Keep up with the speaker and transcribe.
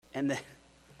And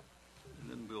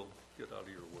then we'll get out of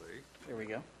your way. There we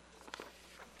go.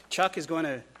 Chuck is going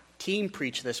to team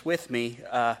preach this with me.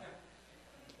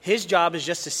 His job is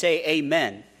just to say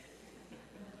amen.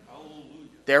 Hallelujah.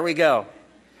 There we go.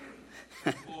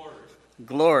 Glory.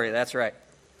 Glory, that's right.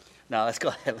 Now let's go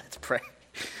ahead, let's pray.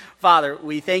 Father,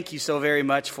 we thank you so very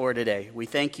much for today. We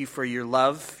thank you for your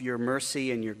love, your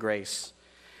mercy, and your grace.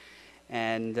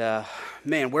 And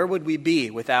man, where would we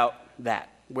be without that?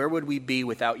 Where would we be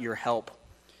without your help?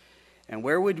 And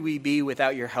where would we be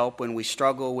without your help when we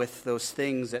struggle with those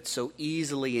things that so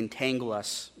easily entangle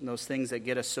us, those things that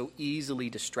get us so easily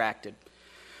distracted?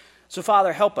 So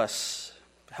Father, help us.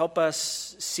 Help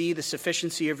us see the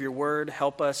sufficiency of your word.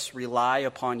 Help us rely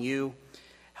upon you.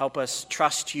 Help us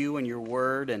trust you and your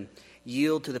word and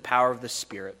yield to the power of the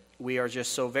Spirit. We are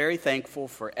just so very thankful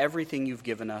for everything you've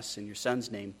given us. In your Son's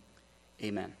name,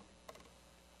 amen.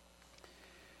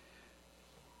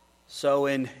 So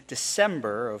in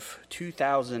December of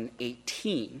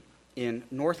 2018, in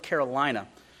North Carolina,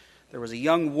 there was a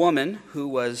young woman who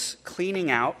was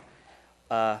cleaning out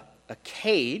a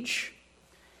cage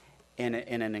in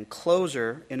an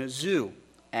enclosure in a zoo.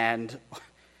 And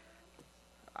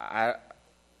a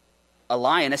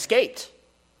lion escaped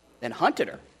and hunted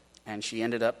her, and she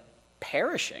ended up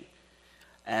perishing.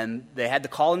 And they had to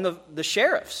call in the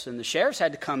sheriffs, and the sheriffs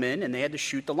had to come in, and they had to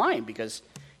shoot the lion because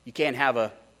you can't have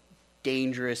a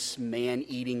dangerous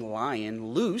man-eating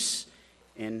lion loose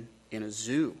in a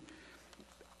zoo.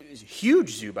 It was a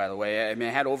huge zoo, by the way. I mean,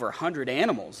 it had over 100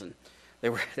 animals, and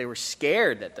they were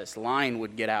scared that this lion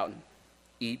would get out and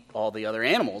eat all the other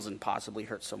animals and possibly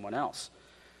hurt someone else.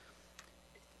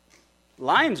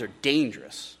 Lions are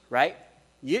dangerous, right?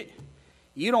 You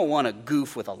don't want to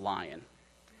goof with a lion.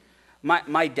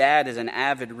 My dad is an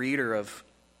avid reader of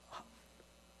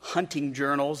hunting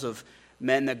journals of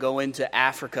men that go into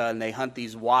Africa and they hunt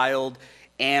these wild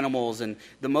animals. And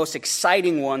the most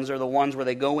exciting ones are the ones where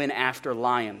they go in after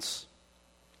lions.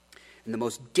 And the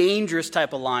most dangerous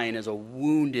type of lion is a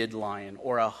wounded lion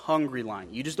or a hungry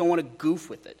lion. You just don't want to goof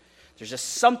with it. There's just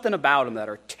something about them that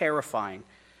are terrifying.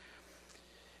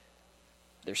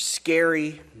 They're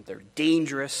scary, they're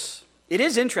dangerous. It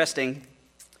is interesting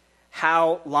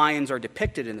how lions are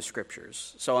depicted in the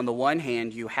scriptures. So on the one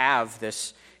hand, you have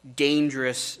this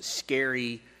dangerous,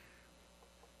 scary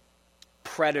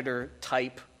predator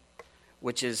type,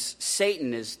 which is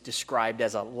Satan is described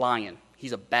as a lion.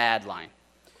 He's a bad lion.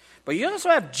 But you also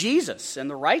have Jesus and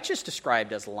the righteous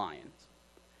described as lions.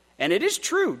 And it is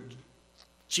true,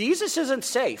 Jesus isn't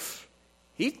safe.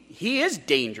 He is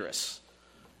dangerous.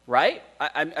 Right?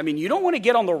 I mean, you don't want to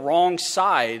get on the wrong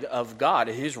side of God,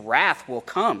 and his wrath will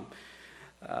come.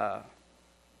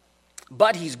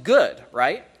 But he's good,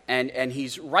 right? And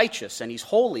he's righteous, and he's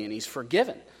holy, and he's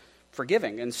forgiving.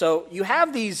 And so you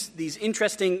have these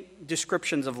interesting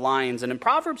descriptions of lions. And in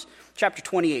Proverbs chapter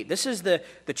 28, this is the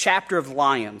chapter of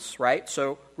lions, right?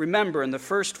 So remember, in the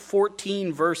first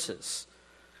 14 verses,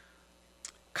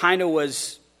 kind of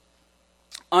was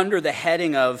under the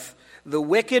heading of the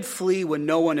wicked flee when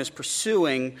no one is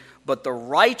pursuing, but the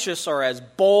righteous are as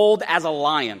bold as a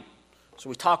lion. So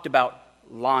we talked about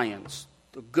lions,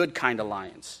 the good kind of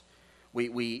lions.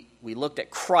 We looked at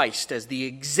Christ as the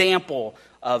example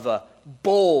of a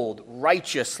bold,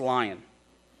 righteous lion.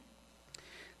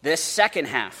 This second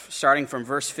half, starting from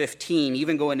verse 15,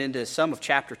 even going into some of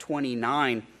chapter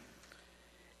 29,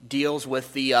 deals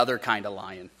with the other kind of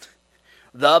lion,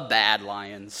 the bad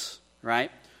lions,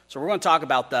 right? So we're going to talk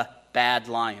about the bad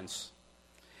lions.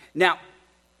 Now,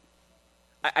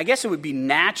 I guess it would be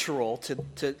natural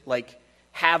to like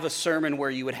have a sermon where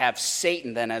you would have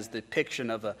Satan then as the depiction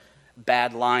of a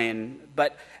bad lion.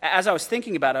 But as I was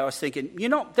thinking about it, I was thinking,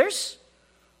 there's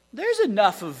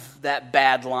enough of that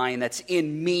bad lion that's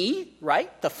in me,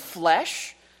 right? The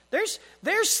flesh. There's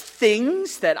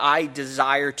things that I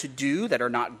desire to do that are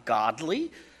not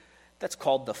godly. That's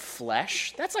called the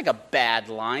flesh. That's like a bad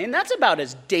lion. That's about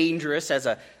as dangerous as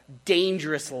a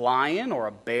dangerous lion or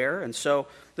a bear. And so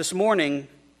this morning,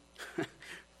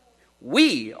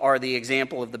 we are the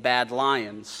example of the bad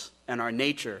lions and our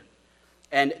nature.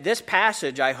 And this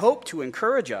passage, I hope to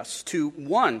encourage us to,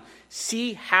 one,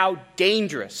 see how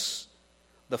dangerous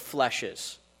the flesh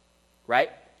is,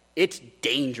 right? It's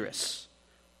dangerous.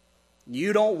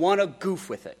 You don't want to goof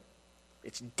with it.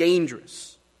 It's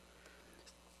dangerous.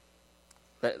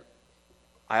 But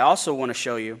I also want to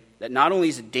show you that not only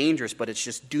is it dangerous, but it's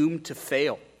just doomed to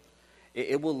fail.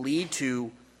 It will lead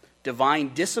to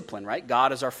divine discipline, right?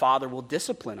 God as our Father will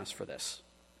discipline us for this.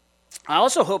 I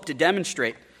also hope to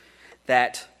demonstrate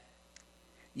that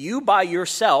you by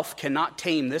yourself cannot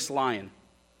tame this lion.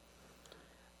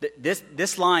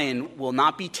 This lion will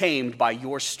not be tamed by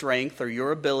your strength or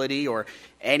your ability or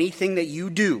anything that you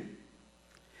do.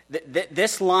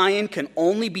 This lion can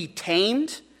only be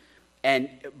tamed and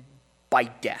by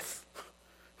death,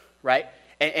 right?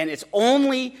 And it's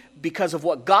only because of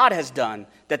what God has done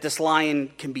that this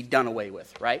lion can be done away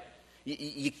with, right?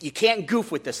 You can't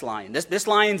goof with this lion. This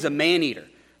lion's a man-eater,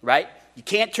 right? You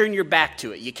can't turn your back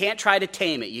to it. You can't try to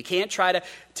tame it. You can't try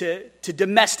to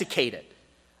domesticate it.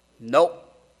 Nope.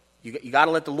 You got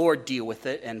to let the Lord deal with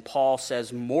it. And Paul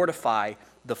says, mortify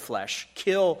the flesh,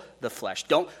 kill the flesh.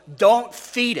 Don't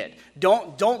feed it.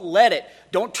 Don't let it.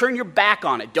 Don't turn your back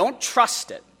on it. Don't trust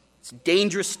it. It's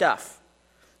dangerous stuff.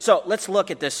 So let's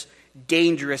look at this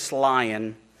dangerous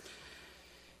lion.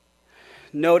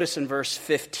 Notice in verse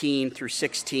 15 through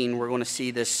 16, we're going to see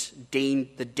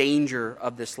the danger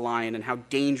of this lion and how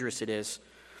dangerous it is.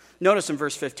 Notice in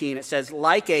verse 15, it says,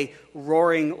 like a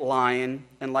roaring lion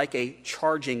and like a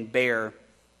charging bear.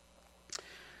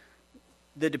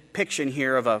 The depiction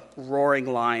here of a roaring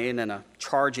lion and a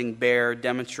charging bear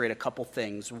demonstrate a couple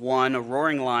things. One, a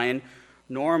roaring lion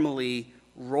normally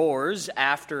roars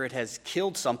after it has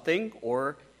killed something,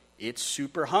 or it's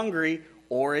super hungry,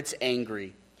 or it's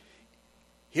angry.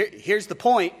 Here's the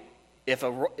point.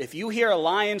 If you hear a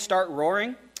lion start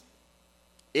roaring,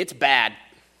 it's bad.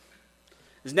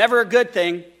 It's never a good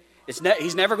thing.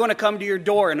 He's never going to come to your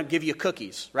door and give you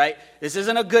cookies, right? This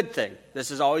isn't a good thing.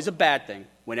 This is always a bad thing.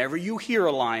 Whenever you hear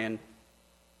a lion,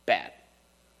 bad.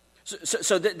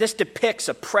 So this depicts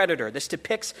a predator. This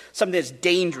depicts something that's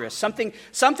dangerous, something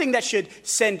that should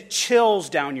send chills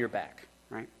down your back,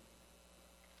 right?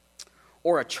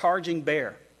 Or a charging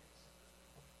bear.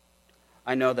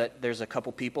 I know that there's a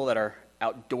couple people that are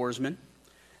outdoorsmen,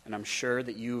 and I'm sure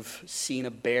that you've seen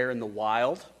a bear in the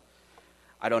wild.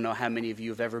 I don't know how many of you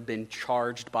have ever been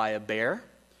charged by a bear.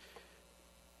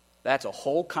 That's a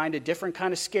whole different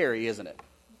kind of scary, isn't it?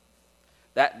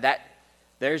 That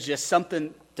there's just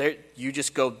something there. You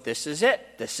just go, this is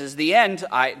it. This is the end.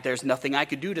 There's nothing I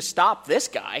could do to stop this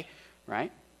guy,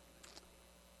 right?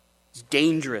 It's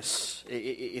dangerous.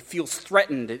 It feels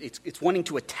threatened. It's wanting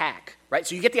to attack, right?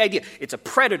 So you get the idea. It's a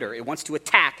predator. It wants to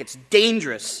attack. It's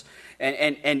dangerous.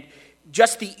 And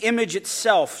just the image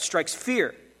itself strikes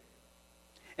fear.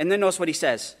 And then notice what he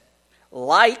says.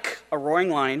 Like a roaring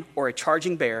lion or a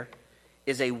charging bear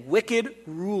is a wicked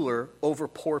ruler over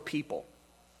poor people.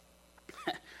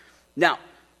 Now,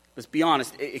 let's be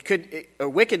honest. A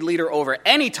wicked leader over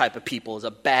any type of people is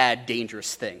a bad,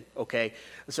 dangerous thing, okay?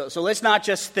 So let's not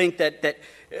just think that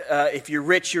if you're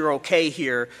rich, you're okay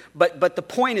here. But the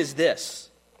point is this.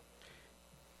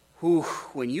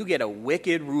 When you get a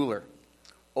wicked ruler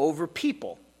over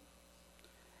people,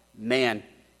 man,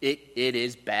 it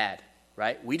is bad,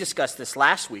 right? We discussed this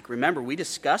last week. Remember, we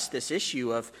discussed this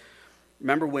issue of,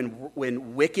 remember when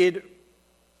the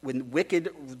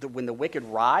wicked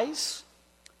rise,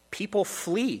 people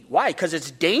flee. Why? Because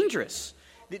it's dangerous.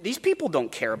 These people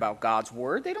don't care about God's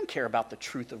word. They don't care about the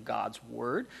truth of God's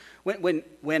word.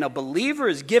 When a believer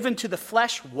is given to the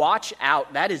flesh, watch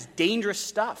out. That is dangerous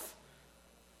stuff.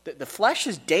 The flesh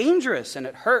is dangerous, and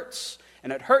it hurts.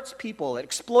 And it hurts people. It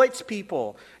exploits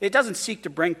people. It doesn't seek to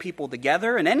bring people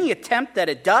together. And any attempt that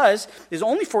it does is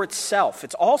only for itself.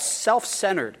 It's all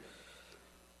self-centered.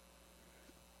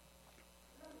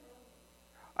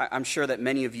 I'm sure that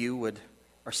many of you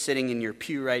are sitting in your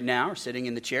pew right now, or sitting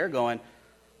in the chair going,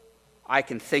 I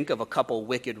can think of a couple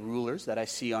wicked rulers that I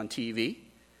see on TV,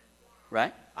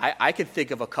 right? I can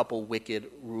think of a couple wicked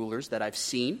rulers that I've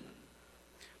seen.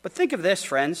 But think of this,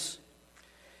 friends.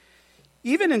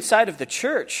 Even inside of the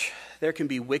church, there can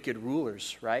be wicked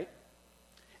rulers, right?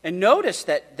 And notice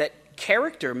that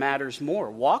character matters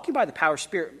more. Walking by the power of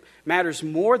Spirit matters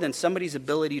more than somebody's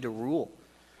ability to rule.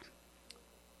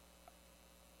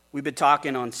 We've been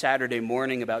talking on Saturday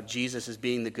morning about Jesus as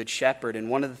being the good shepherd, and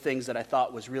one of the things that I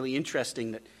thought was really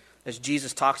interesting, that as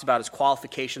Jesus talks about his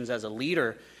qualifications as a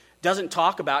leader, doesn't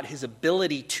talk about his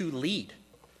ability to lead.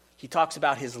 He talks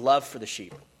about his love for the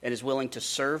sheep and is willing to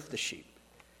serve the sheep.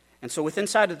 And so within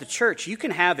inside of the church, you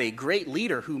can have a great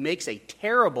leader who makes a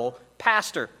terrible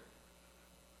pastor.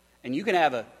 And you can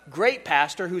have a great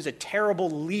pastor who's a terrible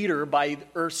leader by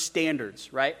earth's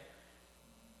standards, right?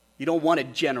 You don't want a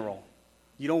general.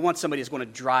 You don't want somebody who's going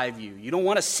to drive you. You don't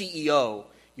want a CEO.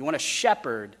 You want a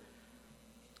shepherd.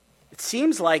 It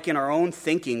seems like in our own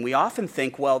thinking, we often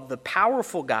think, well, the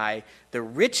powerful guy, the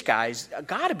rich guy's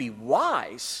got to be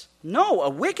wise. No, a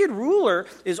wicked ruler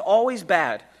is always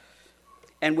bad.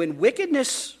 And when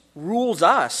wickedness rules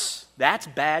us, that's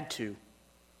bad too,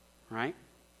 right?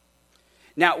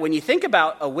 Now, when you think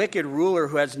about a wicked ruler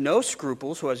who has no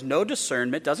scruples, who has no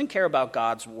discernment, doesn't care about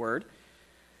God's word,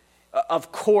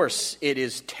 of course it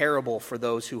is terrible for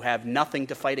those who have nothing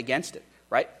to fight against it,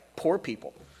 right? Poor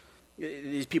people.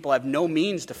 These people have no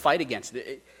means to fight against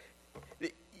it.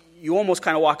 You almost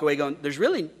kind of walk away going,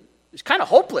 it's kind of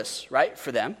hopeless, right,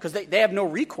 for them, because they have no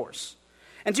recourse.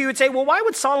 And so you would say, well, why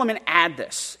would Solomon add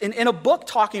this? In a book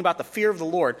talking about the fear of the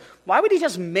Lord, why would he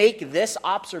just make this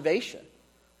observation?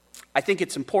 I think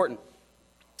it's important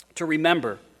to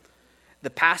remember the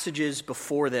passages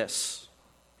before this.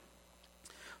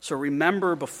 So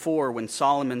remember before when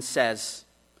Solomon says,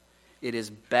 it is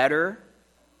better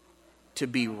to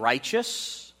be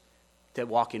righteous, to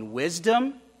walk in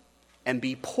wisdom, and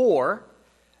be poor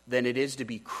than it is to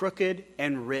be crooked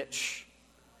and rich.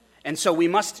 And so we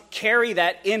must carry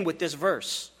that in with this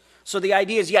verse. So the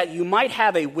idea is, you might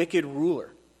have a wicked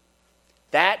ruler.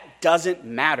 That doesn't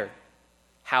matter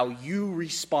how you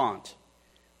respond.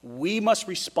 We must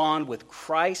respond with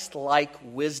Christ-like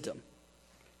wisdom,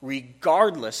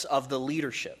 regardless of the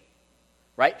leadership.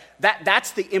 Right?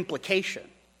 That's the implication.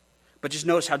 But just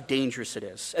notice how dangerous it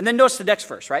is. And then notice the next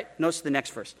verse, right? Notice the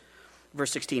next verse.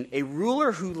 Verse 16, a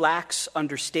ruler who lacks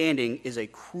understanding is a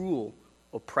cruel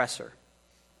oppressor.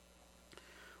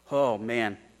 Oh,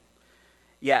 man.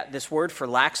 Yeah, this word for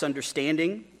lacks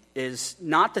understanding is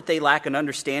not that they lack an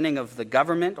understanding of the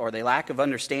government or they lack of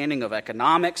understanding of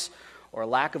economics or a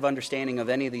lack of understanding of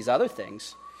any of these other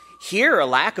things. Here, a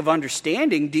lack of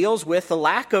understanding deals with the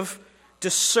lack of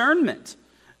discernment,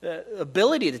 the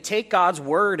ability to take God's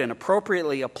word and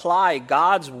appropriately apply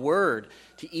God's word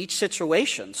to each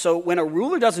situation. So when a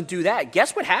ruler doesn't do that,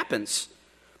 guess what happens?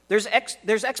 There's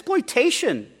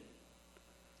exploitation.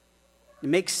 It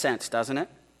makes sense, doesn't it?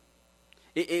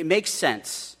 It makes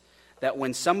sense that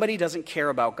when somebody doesn't care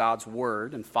about God's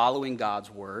word and following God's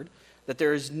word, that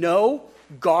there is no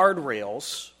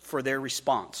guardrails for their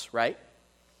response, right?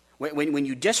 When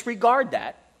you disregard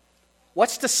that,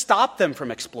 what's to stop them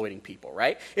from exploiting people,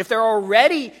 right? If they're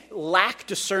already lack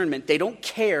discernment, they don't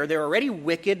care, they're already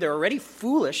wicked, they're already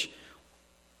foolish,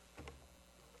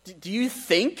 do you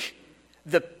think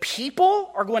the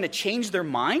people are going to change their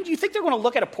mind? Do you think they're going to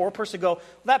look at a poor person and go,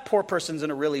 that poor person's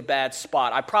in a really bad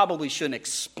spot, I probably shouldn't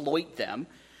exploit them?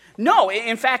 No,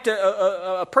 in fact,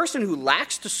 a person who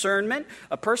lacks discernment,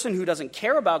 a person who doesn't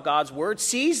care about God's word,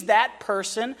 sees that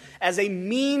person as a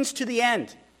means to the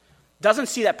end. Doesn't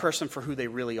see that person for who they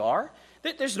really are.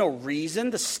 There's no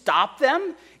reason to stop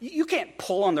them. You can't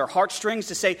pull on their heartstrings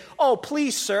to say, oh,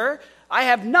 please, sir, I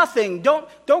have nothing.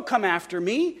 Don't come after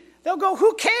me. They'll go,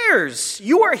 who cares?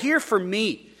 You are here for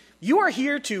me. You are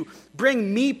here to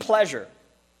bring me pleasure.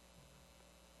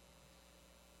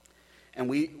 And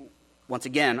once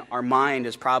again, our mind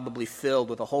is probably filled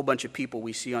with a whole bunch of people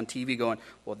we see on TV going,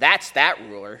 well, that's that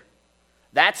ruler.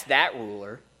 That's that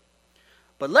ruler.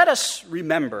 But let us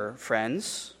remember,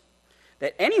 friends,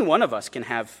 that any one of us can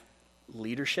have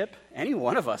leadership, any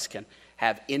one of us can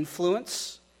have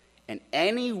influence, and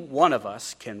any one of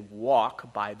us can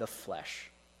walk by the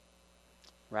flesh.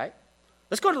 Right?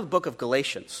 Let's go to the book of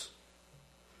Galatians.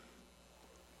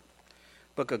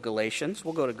 Book of Galatians.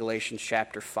 We'll go to Galatians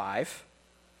chapter 5.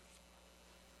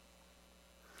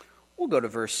 We'll go to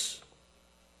verse...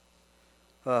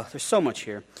 there's so much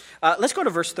here. Let's go to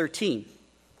verse 13.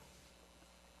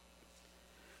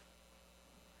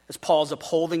 As Paul's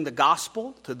upholding the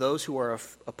gospel to those who are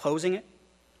opposing it.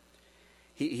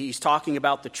 He's talking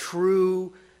about the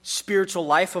true spiritual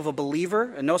life of a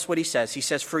believer. And notice what he says. He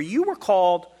says, for you were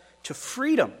called to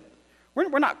freedom.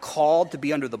 We're not called to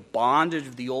be under the bondage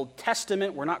of the Old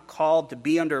Testament. We're not called to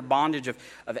be under bondage of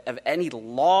any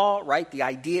law, right? The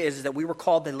idea is that we were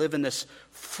called to live in this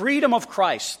freedom of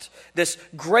Christ, this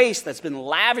grace that's been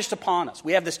lavished upon us.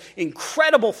 We have this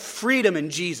incredible freedom in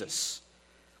Jesus.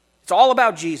 It's all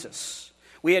about Jesus.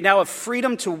 We now have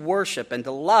freedom to worship and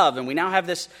to love, and we now have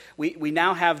this. We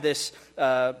now have this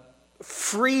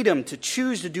freedom to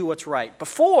choose to do what's right.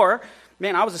 Before,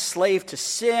 man, I was a slave to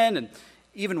sin and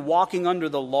even walking under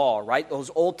the law, right?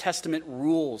 Those Old Testament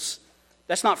rules.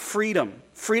 That's not freedom.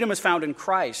 Freedom is found in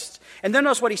Christ. And then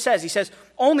notice what he says. He says,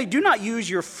 only do not use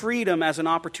your freedom as an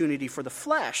opportunity for the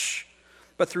flesh,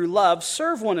 but through love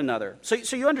serve one another. So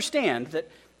you understand that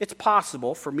it's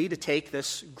possible for me to take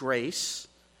this grace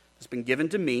that's been given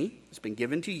to me, that's been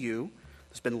given to you,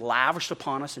 that's been lavished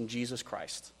upon us in Jesus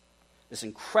Christ, this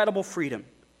incredible freedom,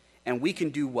 and we can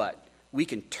do what? We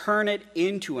can turn it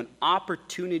into an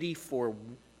opportunity for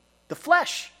the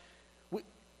flesh.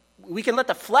 We can let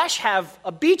the flesh have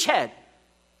a beachhead.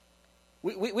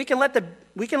 We can let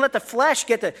the flesh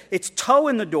get its toe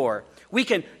in the door. We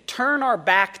can turn our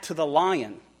back to the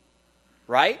lion,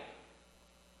 right?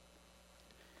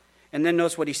 And then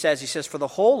notice what he says. He says, for the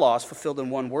whole law is fulfilled in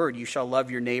one word, you shall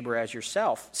love your neighbor as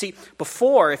yourself. See,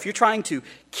 before, if you're trying to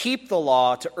keep the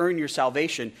law to earn your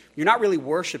salvation, you're not really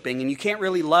worshiping, and you can't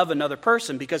really love another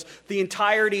person because the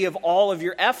entirety of all of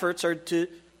your efforts are to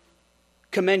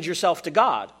commend yourself to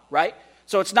God, right?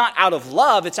 So it's not out of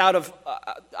love, it's out of,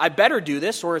 I better do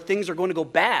this or things are going to go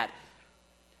bad.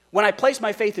 When I place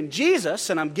my faith in Jesus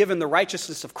and I'm given the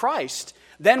righteousness of Christ,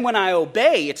 then when I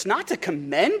obey, it's not to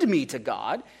commend me to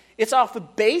God. It's off the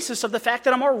basis of the fact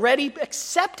that I'm already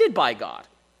accepted by God.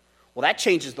 Well, that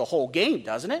changes the whole game,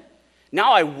 doesn't it?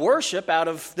 Now I worship out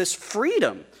of this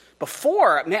freedom.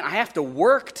 Before, man, I have to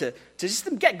work to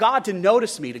just get God to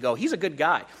notice me, to go, he's a good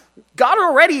guy.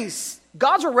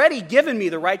 God's already given me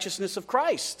the righteousness of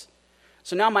Christ.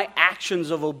 So now my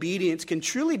actions of obedience can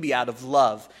truly be out of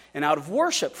love and out of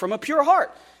worship from a pure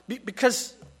heart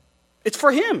because it's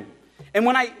for him. And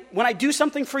when I do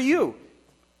something for you,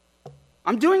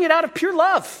 I'm doing it out of pure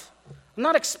love. I'm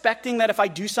not expecting that if I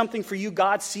do something for you,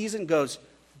 God sees it and goes,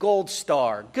 gold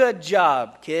star, good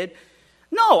job, kid.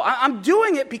 No, I'm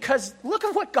doing it because look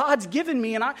at what God's given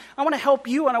me, and I want to help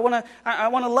you, and I want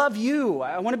to love you.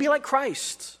 I want to be like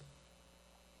Christ.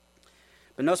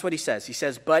 But notice what he says. He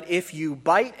says, but if you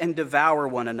bite and devour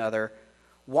one another,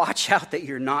 watch out that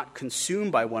you're not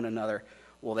consumed by one another.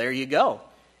 Well, there you go.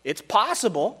 It's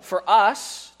possible for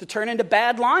us to turn into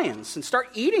bad lions and start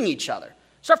eating each other,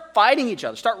 start fighting each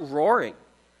other, start roaring.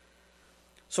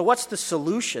 So what's the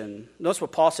solution? Notice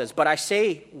what Paul says, but I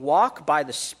say, walk by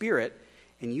the Spirit,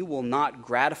 and you will not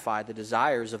gratify the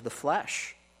desires of the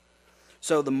flesh.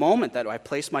 So the moment that I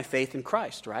place my faith in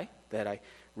Christ, right, that I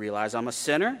realize I'm a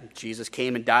sinner, Jesus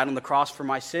came and died on the cross for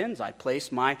my sins, I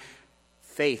place my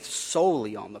faith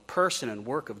solely on the person and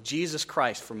work of Jesus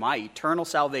Christ for my eternal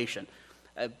salvation,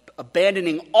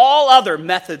 abandoning all other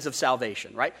methods of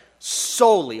salvation, right?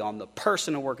 Solely on the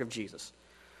person and work of Jesus.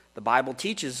 The Bible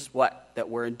teaches what? That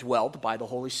we're indwelled by the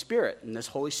Holy Spirit. And this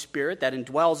Holy Spirit that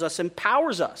indwells us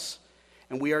empowers us.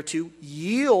 And we are to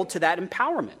yield to that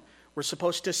empowerment. We're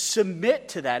supposed to submit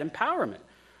to that empowerment.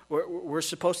 We're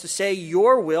supposed to say,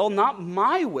 your will, not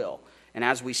my will. And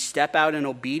as we step out in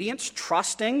obedience,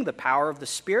 trusting the power of the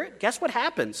Spirit, guess what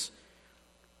happens?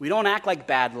 We don't act like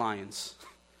bad lions.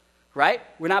 Right?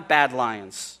 We're not bad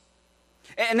lions.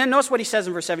 And then notice what he says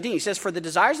in verse 17. He says, for the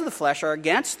desires of the flesh are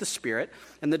against the Spirit,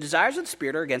 and the desires of the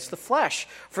Spirit are against the flesh.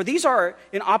 For these are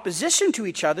in opposition to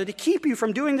each other to keep you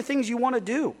from doing the things you want to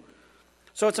do.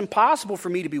 So it's impossible for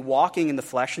me to be walking in the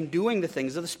flesh and doing the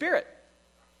things of the Spirit.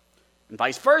 And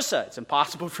vice versa. It's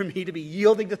impossible for me to be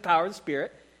yielding to the power of the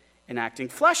Spirit and acting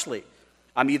fleshly.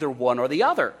 I'm either one or the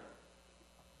other.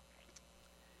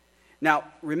 Now,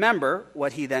 remember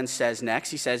what he then says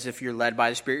next. He says, if you're led by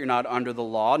the Spirit, you're not under the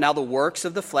law. Now, the works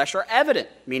of the flesh are evident,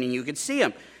 meaning you can see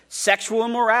them. Sexual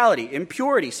immorality,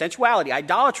 impurity, sensuality,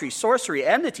 idolatry, sorcery,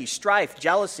 enmity, strife,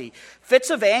 jealousy, fits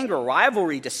of anger,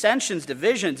 rivalry, dissensions,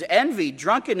 divisions, envy,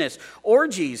 drunkenness,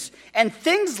 orgies, and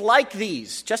things like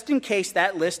these. Just in case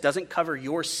that list doesn't cover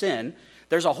your sin,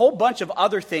 there's a whole bunch of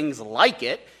other things like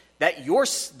it that your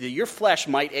flesh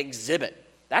might exhibit.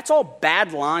 That's all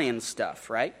bad lion stuff,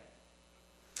 right?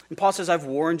 And Paul says, I've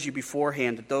warned you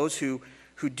beforehand that those who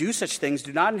do such things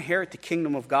do not inherit the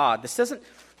kingdom of God. This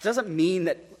doesn't mean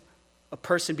that a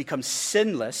person becomes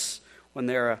sinless when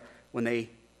they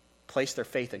place their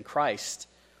faith in Christ.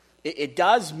 It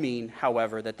does mean,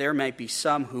 however, that there might be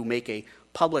some who make a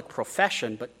public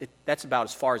profession, but that's about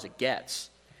as far as it gets.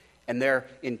 And their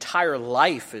entire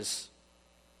life is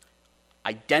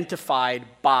identified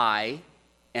by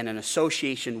and an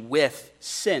association with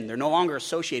sin. They're no longer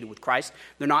associated with Christ.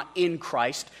 They're not in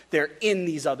Christ. They're in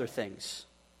these other things.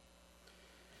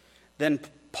 Then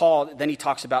he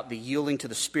talks about the yielding to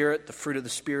the Spirit. The fruit of the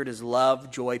Spirit is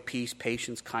love, joy, peace,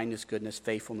 patience, kindness, goodness,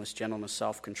 faithfulness, gentleness,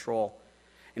 self-control.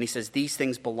 And he says these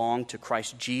things belong to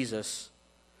Christ Jesus.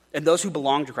 And those who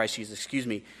belong to Christ Jesus,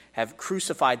 have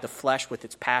crucified the flesh with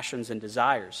its passions and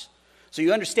desires. So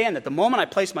you understand that the moment I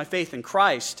placed my faith in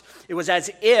Christ, it was as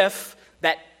if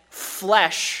that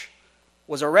flesh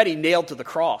was already nailed to the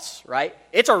cross, right?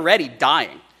 It's already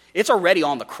dying. It's already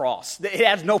on the cross. It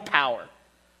has no power.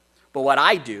 But what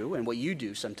I do and what you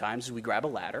do sometimes is we grab a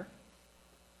ladder,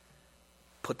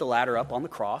 put the ladder up on the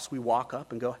cross, we walk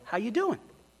up and go, how you doing?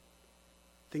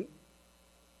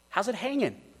 How's it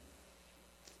hanging?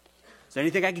 Is there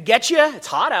anything I can get you? It's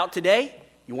hot out today.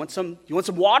 You want some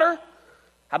water?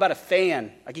 How about a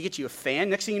fan? I could get you a fan.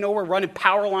 Next thing you know, we're running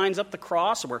power lines up the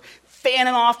cross, and we're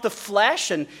fanning off the flesh,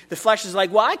 and the flesh is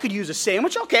like, well, I could use a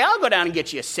sandwich. Okay, I'll go down and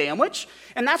get you a sandwich.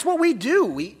 And that's what we do.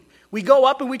 We go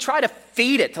up and we try to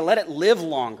feed it, to let it live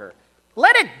longer.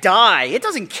 Let it die. It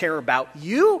doesn't care about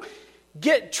you.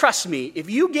 Trust me, if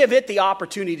you give it the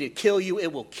opportunity to kill you,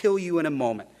 it will kill you in a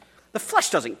moment. The flesh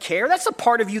doesn't care. That's the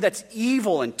part of you that's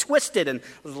evil and twisted and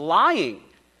lying.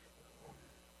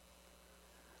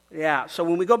 Yeah, so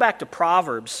when we go back to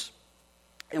Proverbs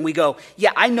and we go,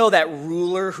 yeah, I know that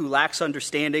ruler who lacks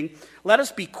understanding, let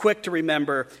us be quick to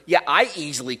remember, yeah, I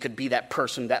easily could be that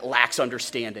person that lacks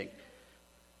understanding.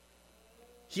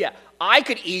 Yeah, I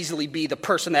could easily be the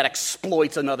person that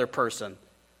exploits another person.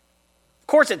 Of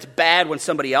course, it's bad when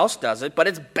somebody else does it, but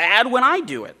it's bad when I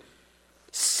do it.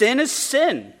 Sin is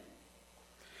sin.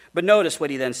 But notice what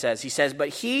he then says. He says, but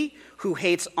he who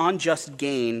hates unjust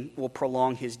gain will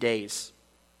prolong his days.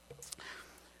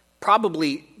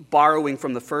 Probably borrowing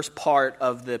from the first part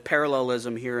of the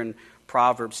parallelism here in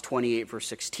Proverbs 28, verse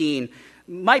 16,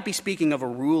 might be speaking of a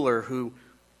ruler who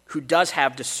does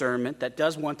have discernment, that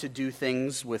does want to do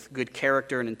things with good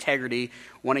character and integrity,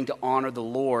 wanting to honor the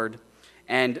Lord,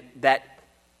 and that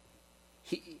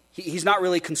he's not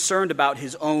really concerned about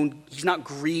his own, he's not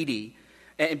greedy.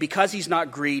 And because he's not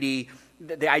greedy,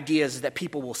 the idea is that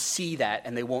people will see that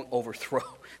and they won't overthrow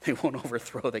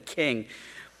the king.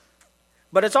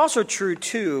 But it's also true,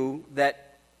 too,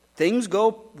 that things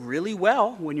go really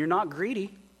well when you're not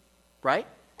greedy, right?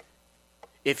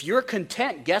 If you're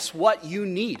content, guess what you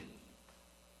need?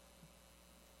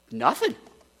 Nothing.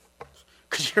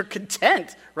 Because you're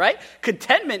content, right?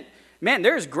 Contentment, man,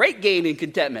 there's great gain in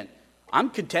contentment. I'm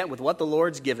content with what the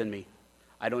Lord's given me.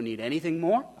 I don't need anything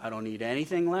more. I don't need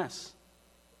anything less.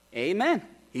 Amen.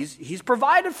 He's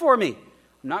provided for me.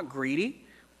 I'm not greedy.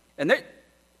 And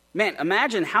man,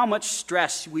 imagine how much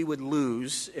stress we would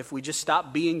lose if we just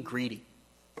stopped being greedy.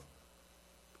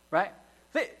 Right?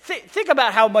 Think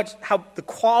about how the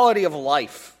quality of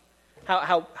life,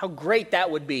 how great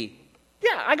that would be.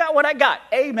 Yeah, I got what I got.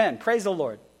 Amen. Praise the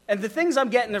Lord. And the things I'm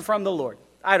getting are from the Lord.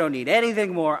 I don't need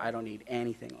anything more. I don't need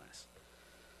anything less.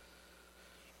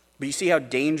 But you see how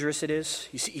dangerous it is?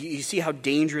 You see how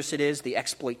dangerous it is, the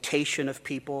exploitation of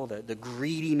people, the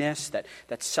greediness, that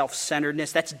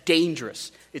self-centeredness. That's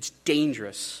dangerous. It's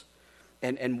dangerous.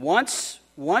 And once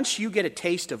you get a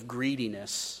taste of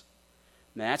greediness,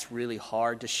 man, that's really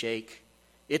hard to shake.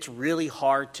 It's really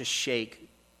hard to shake.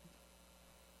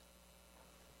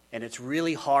 And it's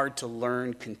really hard to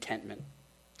learn contentment.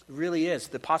 It really is.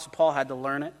 The Apostle Paul had to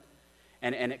learn it.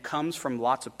 And it comes from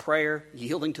lots of prayer,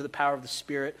 yielding to the power of the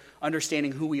Spirit,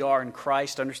 understanding who we are in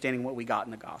Christ, understanding what we got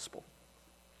in the gospel.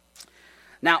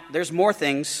 Now, there's more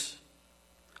things.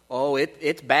 Oh,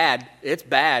 it's bad. It's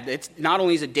bad. It's not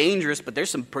only is it dangerous, but there's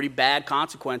some pretty bad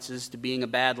consequences to being a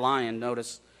bad lion.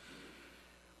 Notice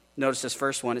this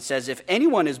first one. It says, if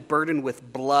anyone is burdened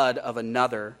with blood of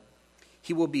another,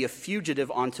 he will be a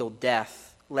fugitive until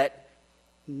death. Let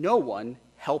no one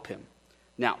help him.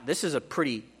 Now, this is a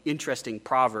pretty interesting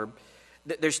proverb.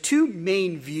 There's two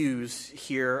main views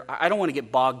here. I don't want to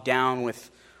get bogged down with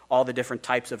all the different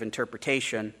types of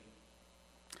interpretation.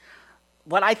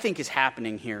 What I think is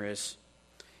happening here is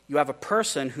you have a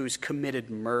person who's committed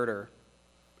murder,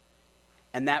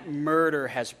 and that murder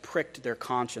has pricked their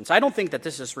conscience. I don't think that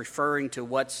this is referring to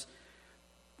what's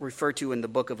referred to in the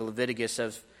book of Leviticus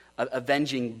as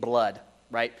avenging blood,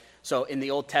 right? So in the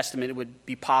Old Testament, it would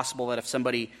be possible that if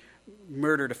somebody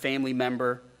murdered a family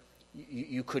member,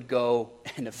 you could go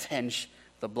and avenge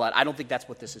the blood. I don't think that's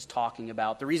what this is talking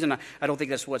about. The reason I don't think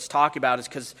that's what it's talking about is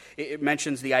because it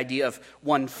mentions the idea of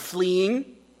one fleeing,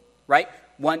 right?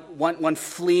 One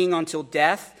fleeing until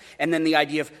death, and then the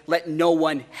idea of let no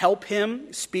one help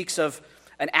him speaks of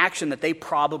an action that they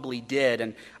probably did.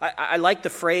 And I like the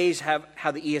phrase,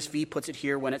 how the ESV puts it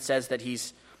here when it says that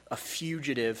he's a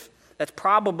fugitive. That's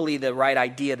probably the right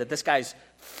idea, that this guy's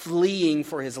fleeing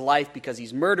for his life because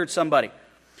he's murdered somebody.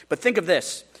 But think of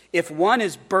this. If one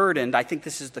is burdened, I think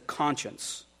this is the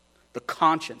conscience. The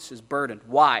conscience is burdened.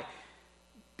 Why?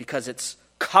 Because it's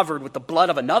covered with the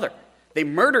blood of another. They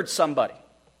murdered somebody,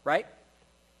 right?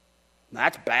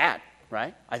 That's bad,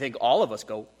 right? I think all of us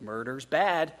go, murder's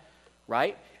bad,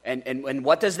 right? And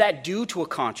what does that do to a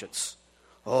conscience?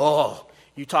 Oh,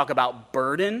 you talk about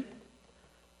burden,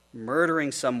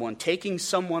 murdering someone, taking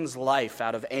someone's life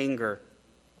out of anger.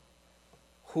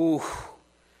 Whew,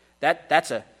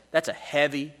 that's a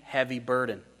heavy, heavy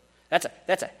burden. That's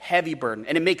a heavy burden.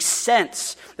 And it makes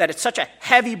sense that it's such a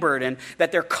heavy burden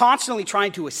that they're constantly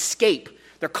trying to escape.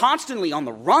 They're constantly on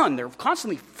the run. They're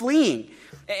constantly fleeing.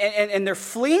 And they're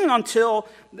fleeing until,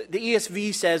 the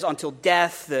ESV says, until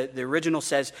death. The original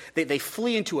says they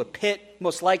flee into a pit,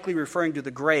 most likely referring to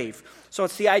the grave. So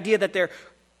it's the idea that they're,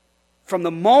 from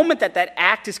the moment that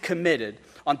act is committed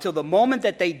until the moment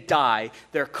that they die,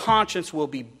 their conscience will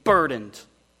be burdened.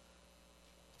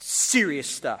 Serious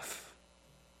stuff.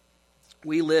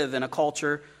 We live in a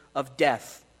culture of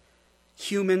death.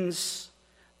 Humans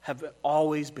have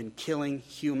always been killing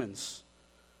humans.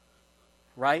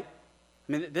 Right?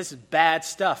 I mean, this is bad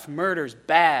stuff. Murder's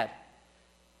bad.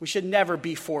 We should never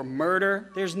be for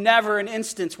murder. There's never an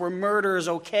instance where murder is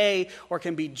okay or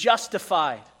can be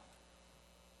justified.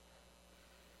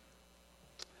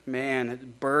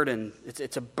 Man, burden.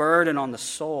 It's a burden on the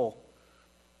soul.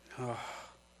 Oh.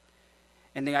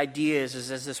 And the idea is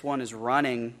as this one is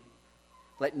running,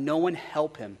 let no one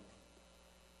help him.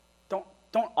 Don't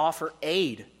offer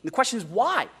aid. And the question is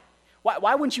why?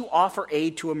 Why wouldn't you offer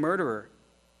aid to a murderer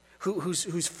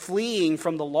who's fleeing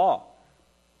from the law?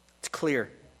 It's clear.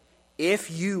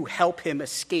 If you help him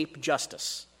escape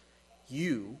justice,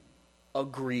 you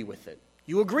agree with it.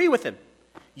 You agree with him.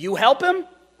 You help him,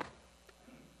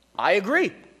 I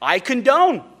agree. I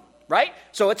condone, right?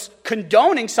 So it's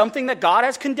condoning something that God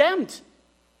has condemned.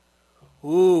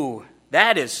 Ooh,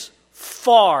 that is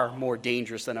far more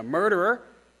dangerous than a murderer.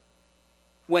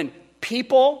 When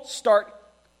people start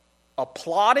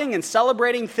applauding and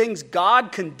celebrating things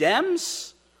God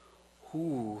condemns,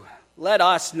 let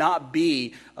us not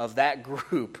be of that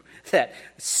group that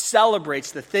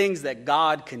celebrates the things that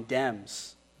God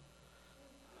condemns.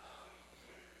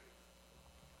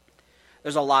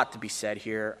 There's a lot to be said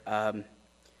here,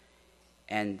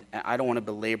 and I don't want to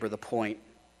belabor the point,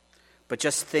 but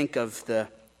just think of the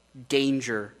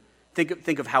danger.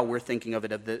 Think of how we're thinking of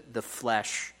it, of the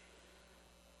flesh.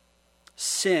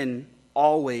 Sin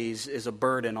always is a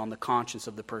burden on the conscience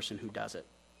of the person who does it.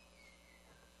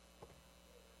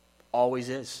 Always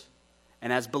is.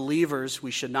 And as believers,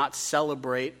 we should not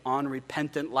celebrate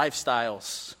unrepentant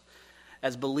lifestyles.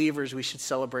 As believers, we should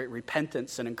celebrate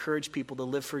repentance and encourage people to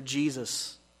live for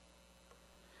Jesus.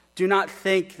 Do not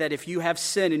think that if you have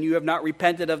sin and you have not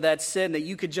repented of that sin, that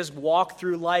you could just walk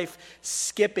through life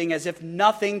skipping as if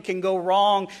nothing can go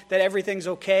wrong, that everything's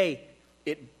okay.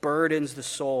 It burdens the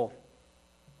soul.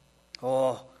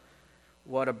 Oh,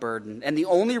 what a burden. And the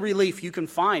only relief you can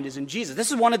find is in Jesus.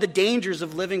 This is one of the dangers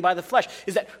of living by the flesh,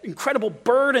 is that incredible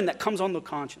burden that comes on the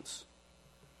conscience.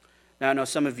 Now, I know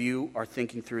some of you are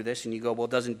thinking through this and you go, well,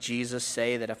 doesn't Jesus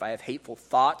say that if I have hateful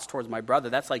thoughts towards my brother,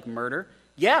 that's like murder?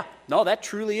 Yeah, no, that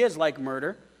truly is like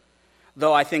murder.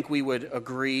 Though I think we would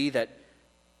agree that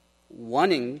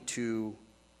wanting to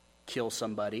kill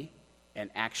somebody and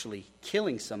actually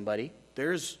killing somebody,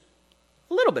 there's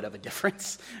a little bit of a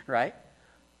difference, right?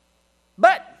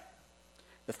 But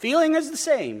the feeling is the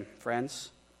same,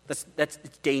 friends. It's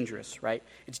dangerous, right?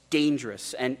 It's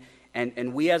dangerous. And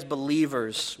we as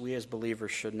believers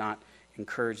should not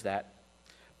encourage that.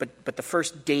 But the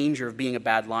first danger of being a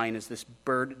bad lion is this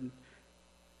burden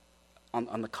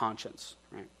on the conscience,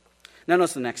 right? Now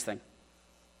notice the next thing.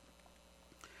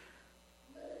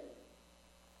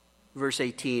 Verse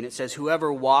 18, it says,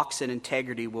 whoever walks in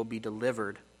integrity will be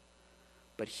delivered,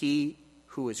 but he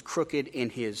who is crooked in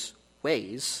his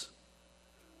ways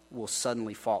will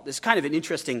suddenly fall. This is kind of an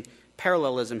interesting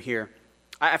parallelism here.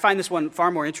 I find this one far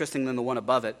more interesting than the one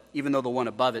above it, even though the one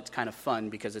above it's kind of fun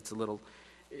because it's a little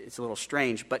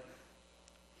strange. But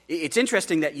it's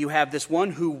interesting that you have this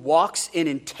one who walks in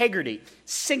integrity,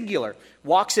 singular,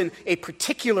 walks in a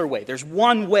particular way. There's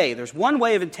one way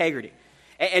of integrity.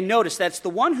 And notice that's the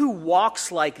one who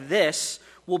walks like this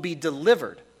will be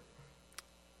delivered.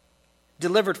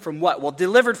 Delivered from what? Well,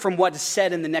 delivered from what is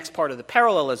said in the next part of the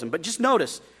parallelism. But just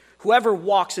notice, whoever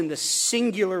walks in the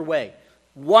singular way,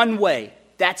 one way,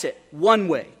 that's it, one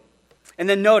way. And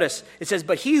then notice, it says,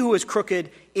 but he who is crooked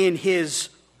in his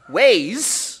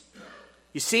ways,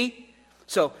 you see?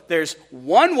 So there's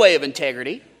one way of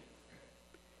integrity,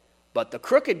 but the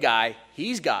crooked guy,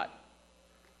 he's got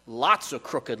lots of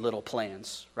crooked little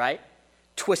plans, right?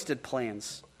 Twisted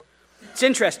plans. It's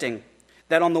interesting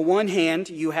that on the one hand,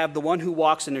 you have the one who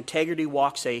walks in integrity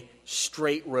walks a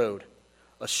straight road.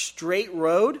 A straight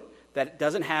road that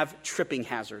doesn't have tripping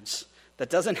hazards, that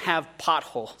doesn't have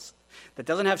potholes, that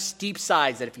doesn't have steep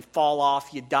sides that if you fall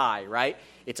off, you die, right?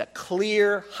 It's a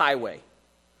clear highway.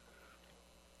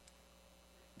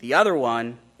 The other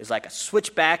one is like a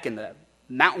switchback in the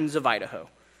mountains of Idaho,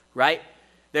 right?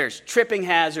 There's tripping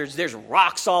hazards, there's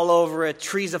rocks all over it,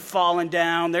 trees have fallen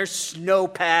down, there's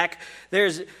snowpack,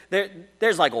 there's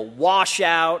like a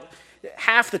washout.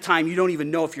 Half the time you don't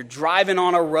even know if you're driving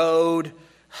on a road.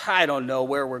 I don't know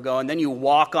where we're going. Then you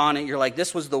walk on it, you're like,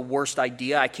 this was the worst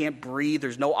idea. I can't breathe,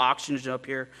 there's no oxygen up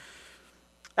here.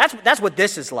 That's what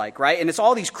this is like, right? And it's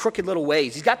all these crooked little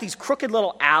ways. He's got these crooked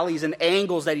little alleys and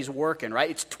angles that he's working, right?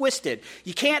 It's twisted.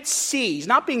 You can't see. He's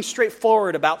not being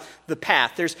straightforward about the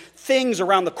path. There's things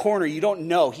around the corner you don't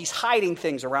know. He's hiding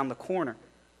things around the corner.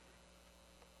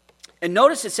 And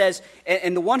notice it says,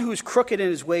 and the one who is crooked in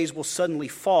his ways will suddenly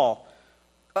fall.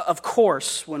 Of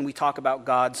course, when we talk about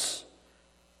God's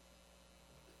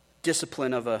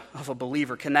discipline of a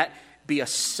believer, can that be a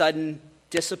sudden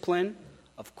discipline?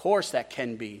 Of course that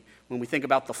can be. When we think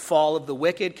about the fall of the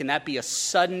wicked, can that be a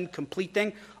sudden, complete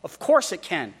thing? Of course it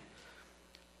can.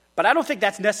 But I don't think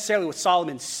that's necessarily what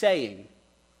Solomon's saying.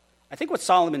 I think what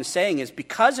Solomon's saying is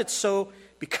because it's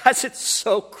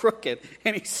so crooked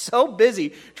and he's so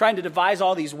busy trying to devise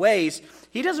all these ways,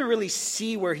 he doesn't really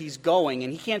see where he's going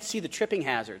and he can't see the tripping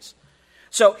hazards.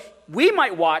 So we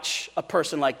might watch a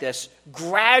person like this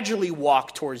gradually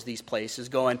walk towards these places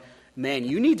going, man,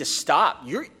 you need to stop.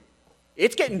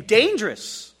 It's getting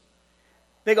dangerous.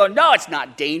 They go, no, it's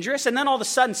not dangerous. And then all of a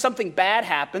sudden something bad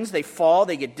happens. They fall,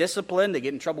 they get disciplined, they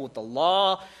get in trouble with the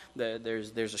law.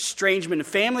 There's estrangement in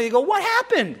family. They go, what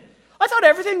happened? I thought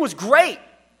everything was great.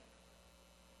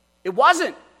 It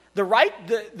wasn't.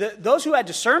 Those who had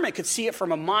discernment could see it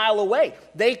from a mile away.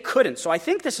 They couldn't. So I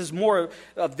think this is more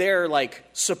of their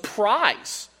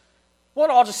surprise. Well,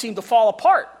 it all just seemed to fall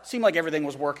apart. It seemed like everything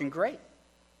was working great.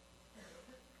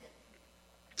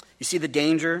 You see the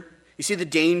danger? You see the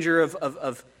danger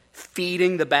of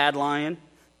feeding the bad lion?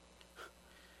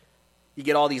 You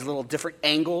get all these little different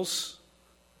angles.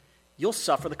 You'll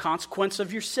suffer the consequence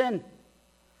of your sin.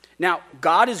 Now,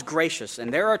 God is gracious,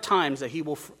 and there are times that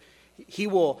He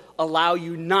will allow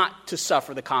you not to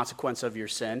suffer the consequence of your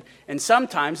sin, and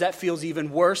sometimes that feels even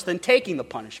worse than taking the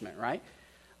punishment, right?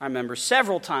 I remember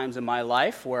several times in my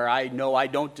life where I know I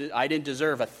didn't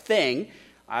deserve a thing.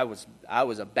 I was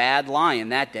a bad lion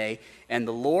that day, and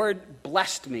the Lord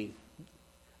blessed me. I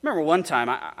remember one time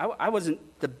I wasn't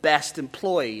the best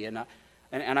employee, and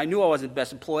I knew I wasn't the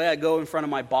best employee. I go in front of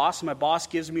my boss, and my boss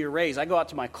gives me a raise. I go out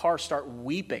to my car, start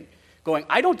weeping, going,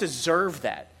 I don't deserve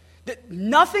that.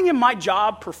 Nothing in my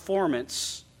job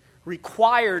performance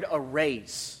required a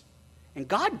raise, and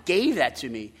God gave that to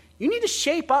me. You need to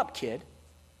shape up, kid.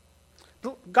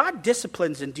 God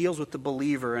disciplines and deals with the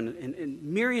believer in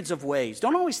myriads of ways.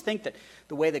 Don't always think that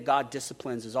the way that God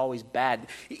disciplines is always bad.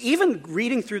 Even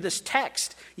reading through this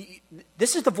text,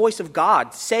 this is the voice of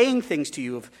God saying things to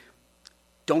you of,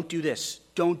 don't do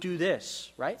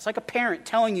this, right? It's like a parent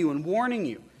telling you and warning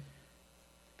you.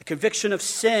 The conviction of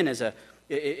sin is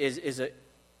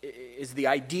the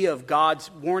idea of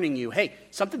God's warning you, hey,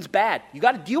 something's bad. You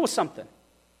got to deal with something.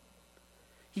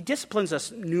 He disciplines us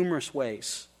numerous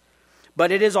ways.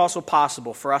 But it is also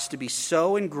possible for us to be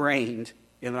so ingrained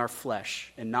in our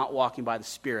flesh and not walking by the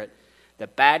Spirit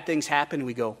that bad things happen and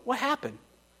we go, what happened?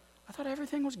 I thought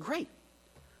everything was great.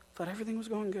 I thought everything was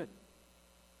going good.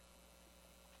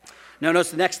 Now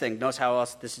notice the next thing. Notice how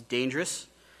else this is dangerous.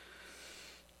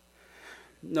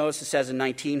 Notice it says in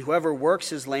 19, whoever works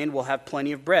his land will have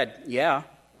plenty of bread. Yeah,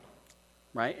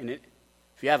 right? And if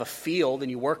you have a field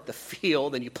and you work the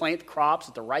field and you plant the crops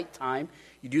at the right time,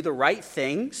 you do the right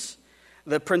things,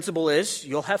 the principle is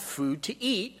you'll have food to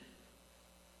eat,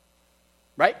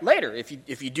 right? Later, if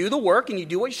you do the work and you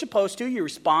do what you're supposed to, you're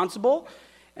responsible,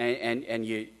 and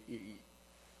you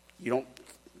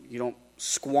don't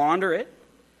squander it,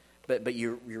 but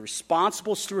you're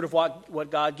responsible steward of what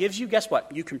God gives you. Guess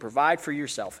what? You can provide for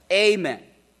yourself. Amen.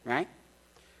 Right?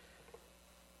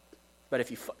 But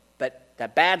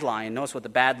that bad lion, notice what the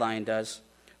bad lion does.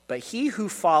 But he who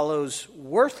follows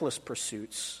worthless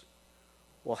pursuits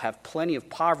will have plenty of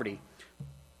poverty.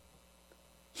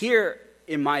 Here,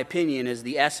 in my opinion, is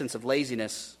the essence of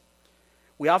laziness.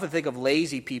 We often think of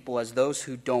lazy people as those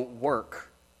who don't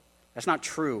work. That's not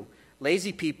true.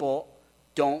 Lazy people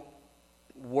don't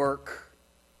work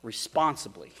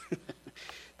responsibly.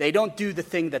 They don't do the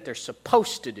thing that they're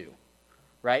supposed to do,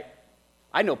 right?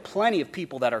 I know plenty of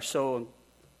people that are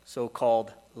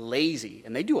so-called lazy,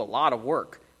 and they do a lot of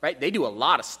work, right? They do a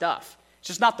lot of stuff. It's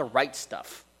just not the right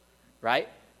stuff. Right?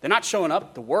 They're not showing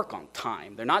up to work on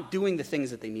time. They're not doing the things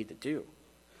that they need to do.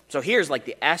 So here's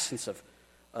the essence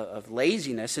of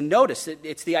laziness. And notice,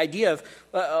 it's the idea of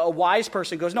a wise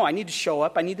person goes, no, I need to show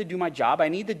up. I need to do my job. I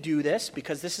need to do this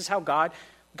because this is how God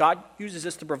uses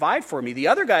this to provide for me. The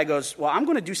other guy goes, well, I'm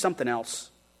going to do something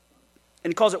else.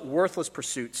 And he calls it worthless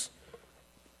pursuits.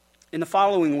 In the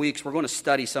following weeks, we're going to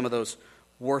study some of those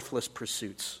worthless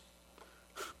pursuits.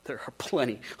 There are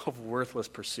plenty of worthless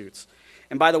pursuits.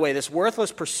 And by the way, this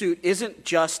worthless pursuit isn't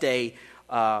just a,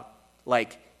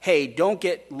 hey, don't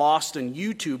get lost on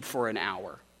YouTube for an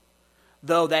hour.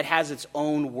 Though that has its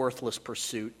own worthless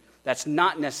pursuit. That's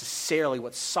not necessarily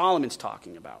what Solomon's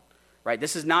talking about, right?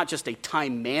 This is not just a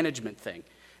time management thing.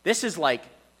 This is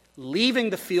leaving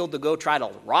the field to go try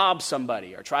to rob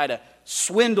somebody or try to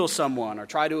swindle someone or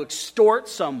try to extort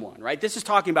someone, right? This is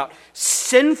talking about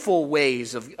sinful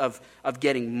ways of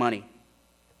getting money.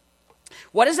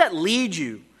 What does that lead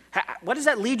you? What does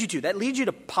that lead you to? That leads you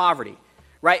to poverty,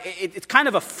 right? It's kind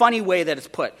of a funny way that it's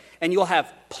put. And you'll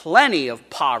have plenty of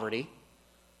poverty.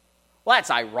 Well,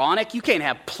 that's ironic. You can't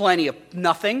have plenty of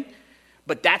nothing.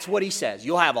 But that's what he says.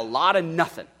 You'll have a lot of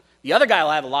nothing. The other guy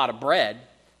will have a lot of bread.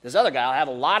 This other guy will have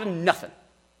a lot of nothing.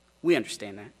 We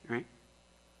understand that, right?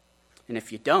 And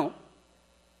if you don't,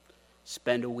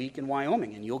 spend a week in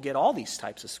Wyoming and you'll get all these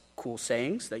types of cool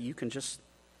sayings that you can just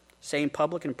say in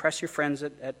public and impress your friends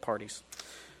at parties.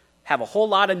 Have a whole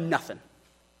lot of nothing.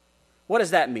 What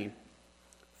does that mean?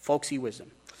 Folksy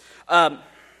wisdom.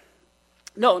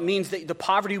 No, it means that the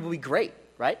poverty will be great,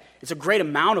 right? It's a great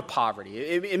amount of poverty.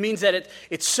 It means that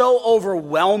it's so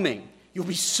overwhelming. You'll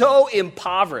be so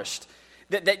impoverished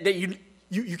that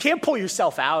you can't pull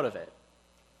yourself out of it.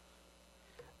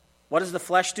 What does the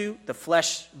flesh do? The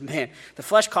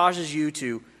flesh causes you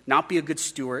to not be a good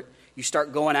steward. You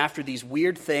start going after these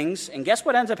weird things, and guess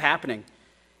what ends up happening?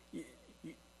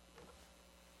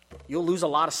 You'll lose a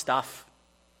lot of stuff.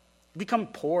 You become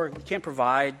poor. You can't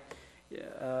provide.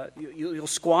 You'll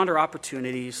squander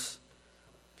opportunities.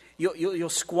 You'll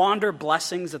squander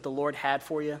blessings that the Lord had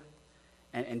for you,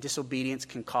 and disobedience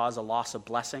can cause a loss of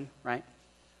blessing, right?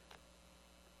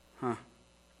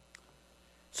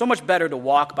 So much better to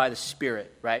walk by the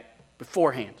Spirit, right?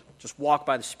 Beforehand. Just walk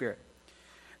by the Spirit.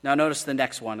 Now notice the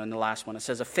next one and the last one. It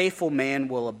says, a faithful man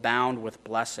will abound with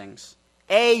blessings.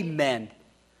 Amen.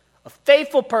 A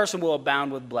faithful person will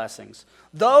abound with blessings.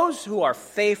 Those who are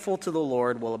faithful to the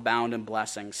Lord will abound in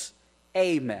blessings.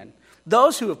 Amen.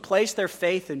 Those who have placed their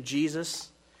faith in Jesus,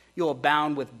 you'll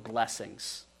abound with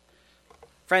blessings.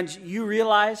 Friends, you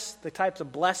realize the types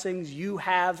of blessings you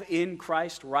have in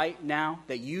Christ right now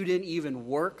that you didn't even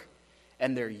work,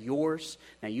 and they're yours.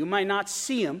 Now, you might not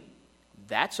see them.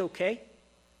 That's okay.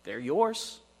 They're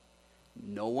yours.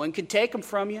 No one can take them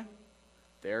from you.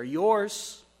 They're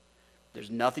yours.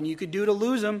 There's nothing you could do to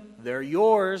lose them. They're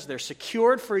yours. They're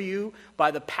secured for you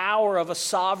by the power of a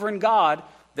sovereign God.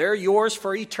 They're yours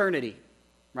for eternity,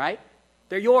 right?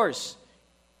 They're yours.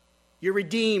 You're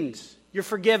redeemed. You're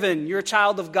forgiven. You're a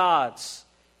child of God's.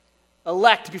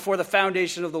 Elect before the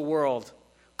foundation of the world.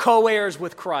 Co-heirs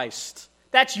with Christ.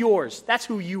 That's yours. That's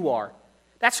who you are.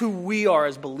 That's who we are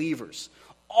as believers.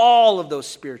 All of those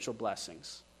spiritual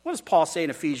blessings. What does Paul say in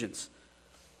Ephesians?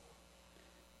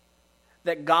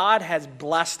 That God has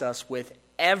blessed us with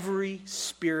every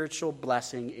spiritual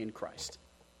blessing in Christ.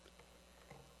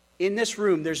 In this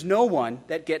room, there's no one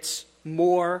that gets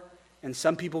more and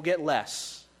some people get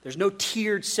less. There's no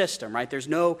tiered system, right? There's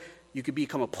no, you could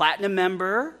become a platinum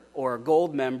member or a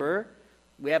gold member.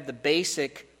 We have the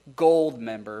basic gold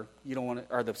member. You don't want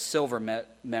to, or the silver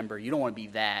member. You don't want to be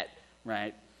that,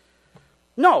 right?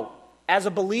 No. As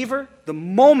a believer, the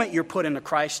moment you're put into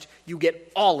Christ, you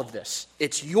get all of this.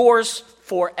 It's yours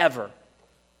forever.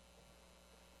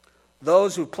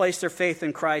 Those who place their faith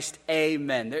in Christ,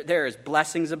 amen. There is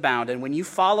blessings abound. And when you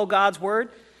follow God's word,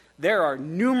 there are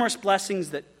numerous blessings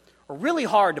that are really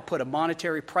hard to put a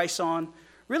monetary price on,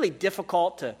 really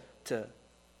difficult to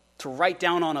write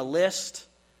down on a list,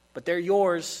 but they're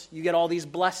yours. You get all these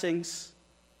blessings.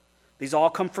 These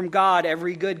all come from God.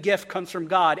 Every good gift comes from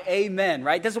God. Amen,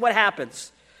 right? This is what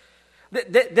happens.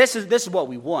 This is what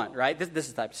we want, right? This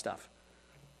is the type of stuff.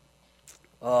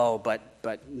 Oh, but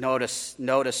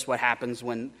notice what happens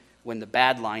when the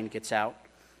bad line gets out.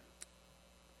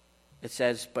 It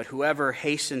says, but whoever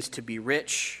hastens to be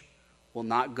rich will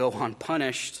not go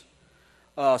unpunished.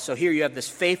 So here you have this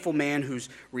faithful man who's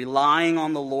relying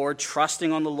on the Lord,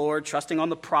 trusting on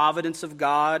the providence of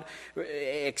God,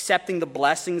 accepting the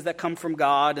blessings that come from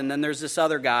God. And then there's this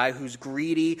other guy who's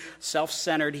greedy,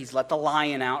 self-centered. He's let the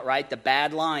lion out, right? The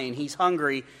bad lion. He's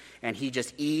hungry, and he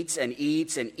just eats and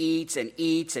eats and eats and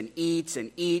eats and eats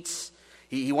and eats.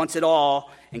 He wants it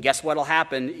all. And guess what will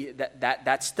happen?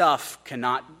 That stuff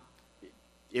cannot,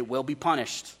 it will be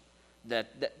punished.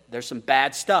 That there's some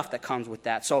bad stuff that comes with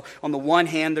that. So on the one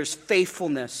hand, there's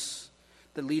faithfulness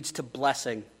that leads to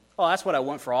blessing. Oh, that's what I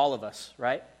want for all of us,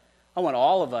 right? I want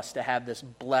all of us to have this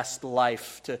blessed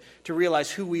life, to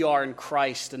realize who we are in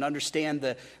Christ and understand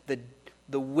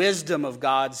the wisdom of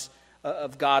God's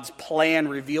plan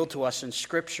revealed to us in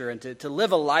Scripture, and to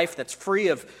live a life that's free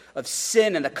of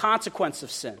sin and the consequence of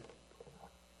sin.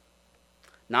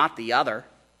 Not the other,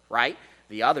 right?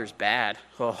 The other's bad.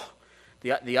 Oh.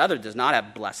 The other does not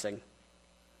have blessing.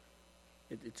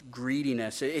 It's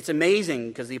greediness. It's amazing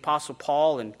because the Apostle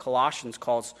Paul in Colossians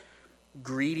calls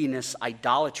greediness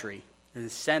idolatry. In a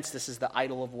sense, this is the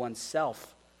idol of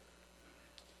oneself.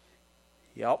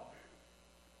 Yep.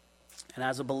 And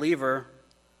as a believer,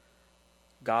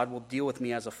 God will deal with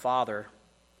me as a father.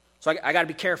 So I got to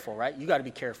be careful, right? You got to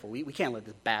be careful. We can't let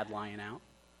this bad lion out.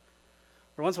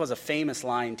 There once was a famous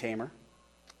lion tamer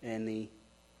in the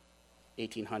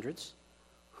 1800s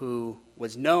who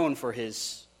was known for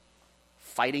his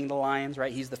fighting the lions,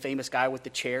 right? He's the famous guy with the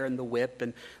chair and the whip,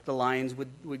 and the lions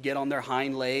would get on their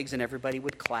hind legs and everybody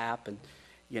would clap, and,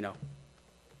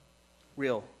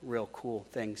 real cool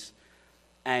things.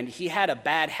 And he had a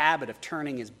bad habit of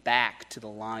turning his back to the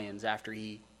lions after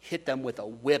he hit them with a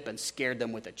whip and scared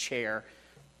them with a chair.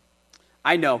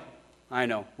 I know.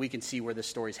 We can see where this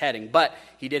story's heading. But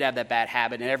he did have that bad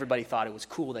habit, and everybody thought it was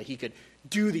cool that he could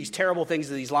do these terrible things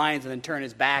to these lions and then turn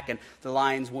his back and the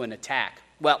lions wouldn't attack.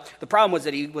 Well, the problem was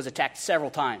that he was attacked several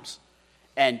times.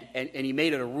 And he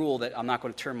made it a rule that I'm not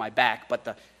going to turn my back. But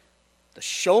the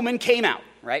showman came out,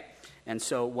 right? And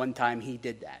so one time he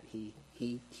did that.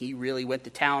 He really went to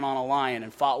town on a lion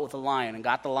and fought with a lion and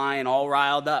got the lion all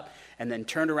riled up and then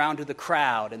turned around to the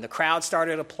crowd, and the crowd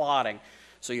started applauding.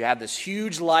 So you have this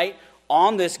huge light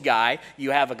on this guy.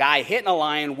 You have a guy hitting a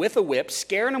lion with a whip,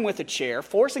 scaring him with a chair,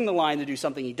 forcing the lion to do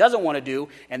something he doesn't want to do,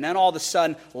 and then all of a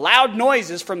sudden, loud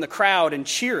noises from the crowd and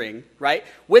cheering, right,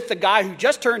 with the guy who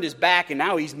just turned his back and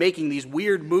now he's making these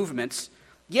weird movements.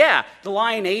 Yeah, the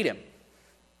lion ate him.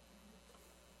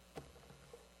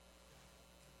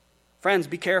 Friends,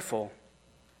 be careful.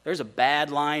 There's a bad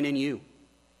lion in you.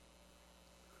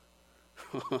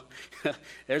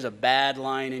 There's a bad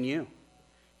lion in you.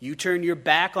 You turn your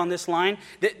back on this lion,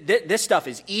 this stuff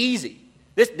is easy.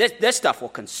 This stuff will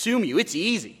consume you. It's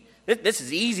easy. This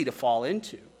is easy to fall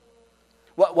into.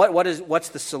 What's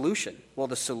the solution? Well,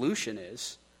 the solution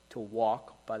is to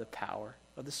walk by the power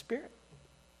of the Spirit.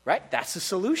 Right? That's the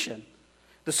solution.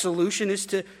 The solution is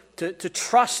to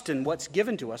trust in what's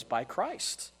given to us by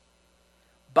Christ.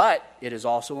 But it is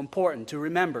also important to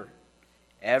remember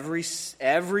every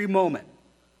moment,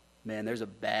 man, there's a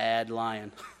bad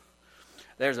lion.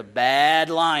 There's a bad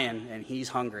lion, and he's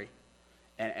hungry.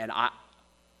 And I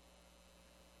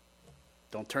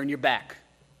don't turn your back.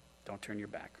 Don't turn your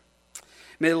back.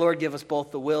 May the Lord give us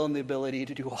both the will and the ability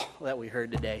to do all that we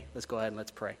heard today. Let's go ahead and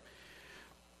let's pray.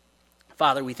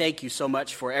 Father, we thank you so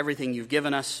much for everything you've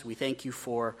given us. We thank you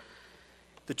for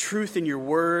the truth in your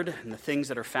word and the things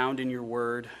that are found in your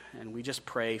word. And we just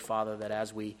pray, Father, that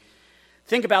as we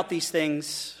think about these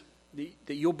things,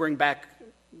 that you'll bring back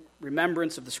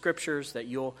remembrance of the scriptures, that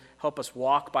you'll help us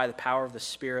walk by the power of the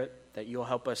Spirit, that you'll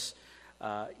help us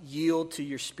yield to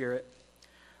your Spirit.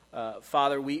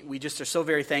 Father, we just are so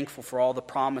very thankful for all the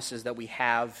promises that we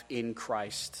have in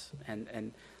Christ,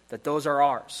 and that those are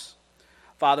ours.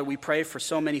 Father, we pray for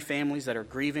so many families that are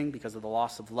grieving because of the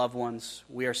loss of loved ones.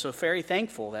 We are so very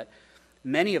thankful that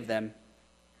many of them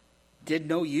did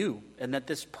know you, and that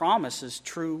this promise is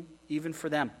true even for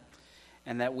them,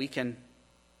 and that we can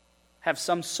have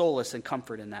some solace and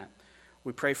comfort in that.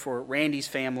 We pray for Randy's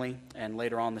family, and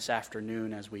later on this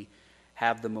afternoon as we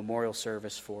have the memorial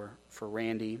service for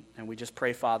Randy. And we just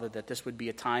pray, Father, that this would be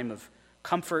a time of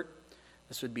comfort,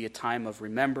 this would be a time of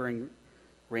remembering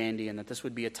Randy, and that this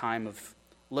would be a time of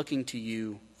looking to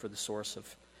you for the source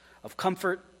of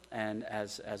comfort and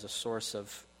as a source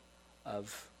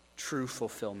of true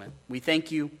fulfillment. We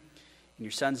thank you in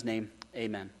your Son's name.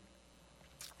 Amen.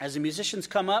 As the musicians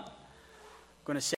come up, I'm going to say